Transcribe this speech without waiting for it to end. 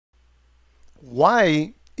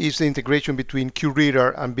Why is the integration between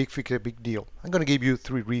QRadar and Bigfix a big deal? I'm going to give you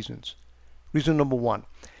 3 reasons. Reason number 1.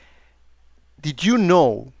 Did you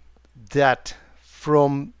know that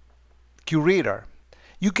from QRadar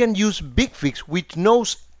you can use Bigfix, which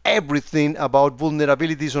knows everything about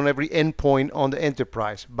vulnerabilities on every endpoint on the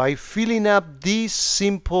enterprise, by filling up this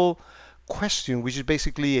simple question, which is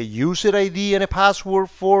basically a user ID and a password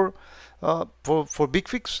for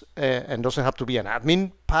Bigfix, and doesn't have to be an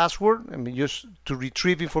admin password. I mean, just to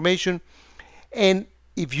retrieve information. And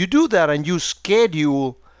if you do that and you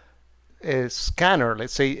schedule a scanner,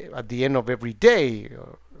 let's say at the end of every day,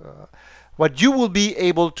 what you will be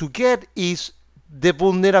able to get is the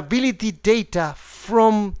vulnerability data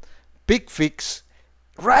from Bigfix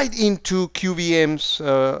right into QVMs,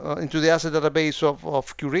 into the asset database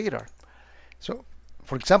of QRadar. So,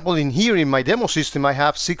 for example, in my demo system, I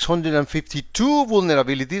have 652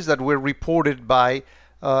 vulnerabilities that were reported by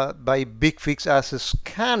Bigfix as a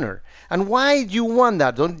scanner. And why do you want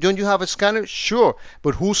that? Don't you have a scanner? Sure,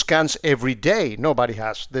 but who scans every day? Nobody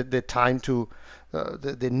has the time to,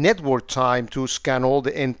 the network time to scan all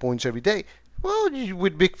the endpoints every day. Well,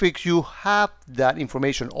 with Bigfix, you have that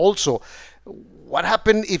information. Also, what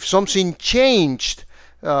happened if something changed?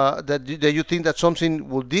 That you think that something,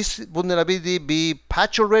 will this vulnerability be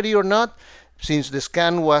patched already or not? Since the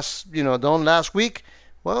scan was done last week,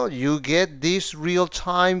 well, you get this real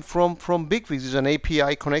time from Bigfix. It's an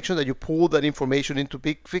API connection that you pull that information into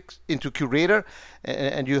Bigfix, into QRadar,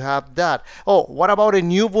 and you have that. Oh, what about a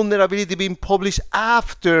new vulnerability being published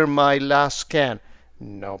after my last scan?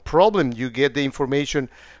 No problem. You get the information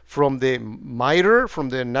from the MITRE, from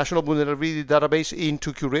the National Vulnerability Database,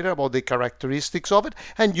 into QRadar about the characteristics of it,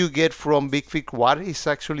 and you get from Bigfix what is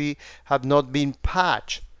actually have not been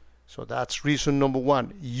patched. So that's reason number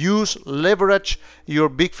 1. Leverage your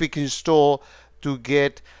Bigfix install to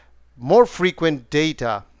get more frequent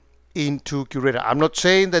data into QRadar. I'm not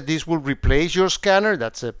saying that this will replace your scanner.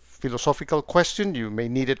 That's a philosophical question. You may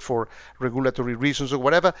need it for regulatory reasons or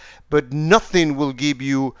whatever, but nothing will give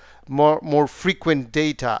you more frequent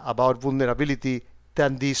data about vulnerability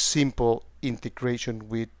than this simple integration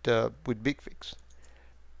with Bigfix.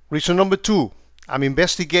 Reason number 2. I'm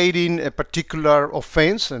investigating a particular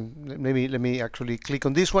offense, and let me actually click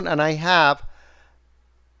on this one, and I have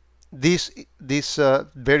this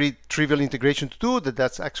very trivial integration to do.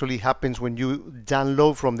 That actually happens when you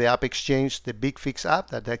download from the App Exchange the Bigfix app.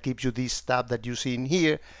 That gives you this tab that you see in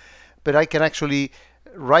here. But I can actually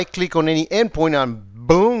right-click on any endpoint and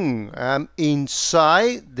boom, I'm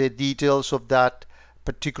inside the details of that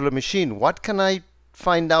particular machine. What can I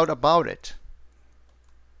find out about it?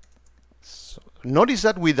 So notice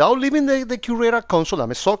that without leaving the QRadar console,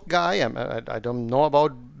 I'm a SOC guy. I don't know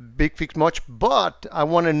about Bigfix much, but I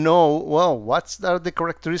want to know, well, what's the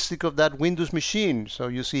characteristic of that Windows machine? So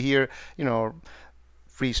you see here,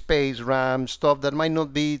 free space, RAM, stuff that might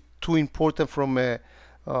not be too important from a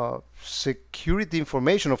security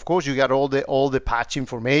information. Of course, you got all the patch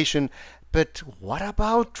information, but what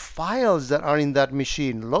about files that are in that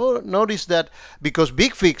machine? Notice that because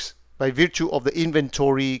Bigfix, by virtue of the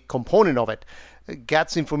inventory component of it,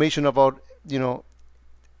 gets information about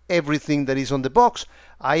everything that is on the box.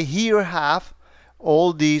 I here have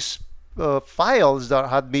all these files that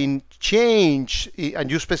have been changed,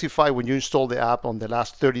 and you specify when you install the app on the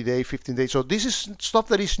last 30 days, 15 days. So this is stuff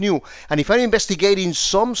that is new. And if I'm investigating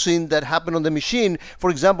something that happened on the machine, for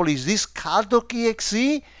example, is this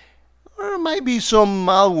calc.exe? Or might be some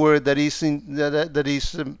malware that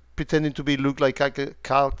is pretending to look like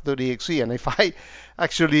calc.exe. And if I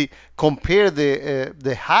actually compare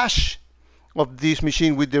the hash of this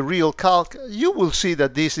machine with the real calc, you will see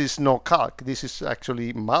that this is no calc. This is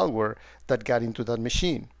actually malware that got into that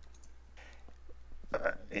machine.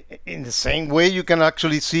 In the same way, you can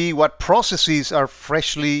actually see what processes are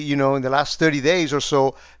freshly, in the last 30 days or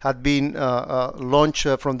so, had been launched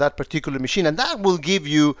from that particular machine, and that will give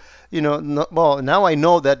you, well, now I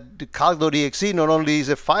know that the calc.exe not only is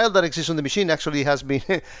a file that exists on the machine, actually has been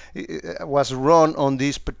was run on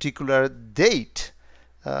this particular date.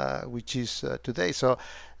 Which is today. So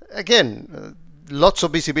again, lots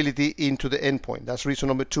of visibility into the endpoint. That's reason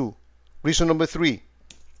number 2. Reason number 3.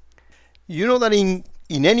 You know that in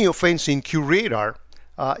any offense in QRadar,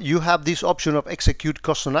 you have this option of execute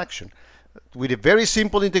custom action with a very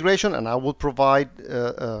simple integration, and I will provide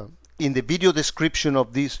in the video description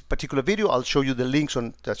of this particular video, I'll show you the links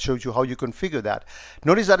on that shows you how you configure that.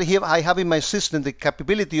 Notice that here I have in my system the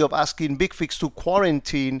capability of asking Bigfix to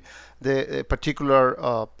quarantine the particular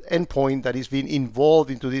endpoint that is being involved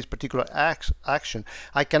into this particular action.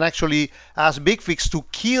 I can actually ask Bigfix to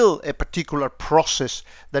kill a particular process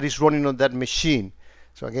that is running on that machine.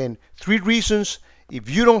 So again, 3 reasons. If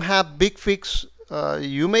you don't have Bigfix,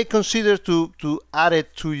 you may consider to add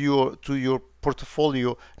it to your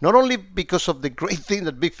portfolio, not only because of the great thing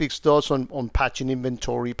that Bigfix does on patching,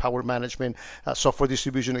 inventory, power management, software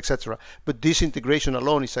distribution, etc., but this integration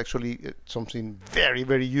alone is actually something very,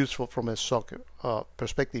 very useful from a SOC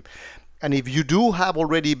perspective. And if you do have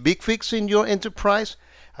already Bigfix in your enterprise,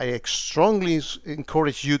 I strongly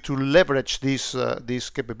encourage you to leverage these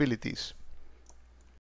capabilities.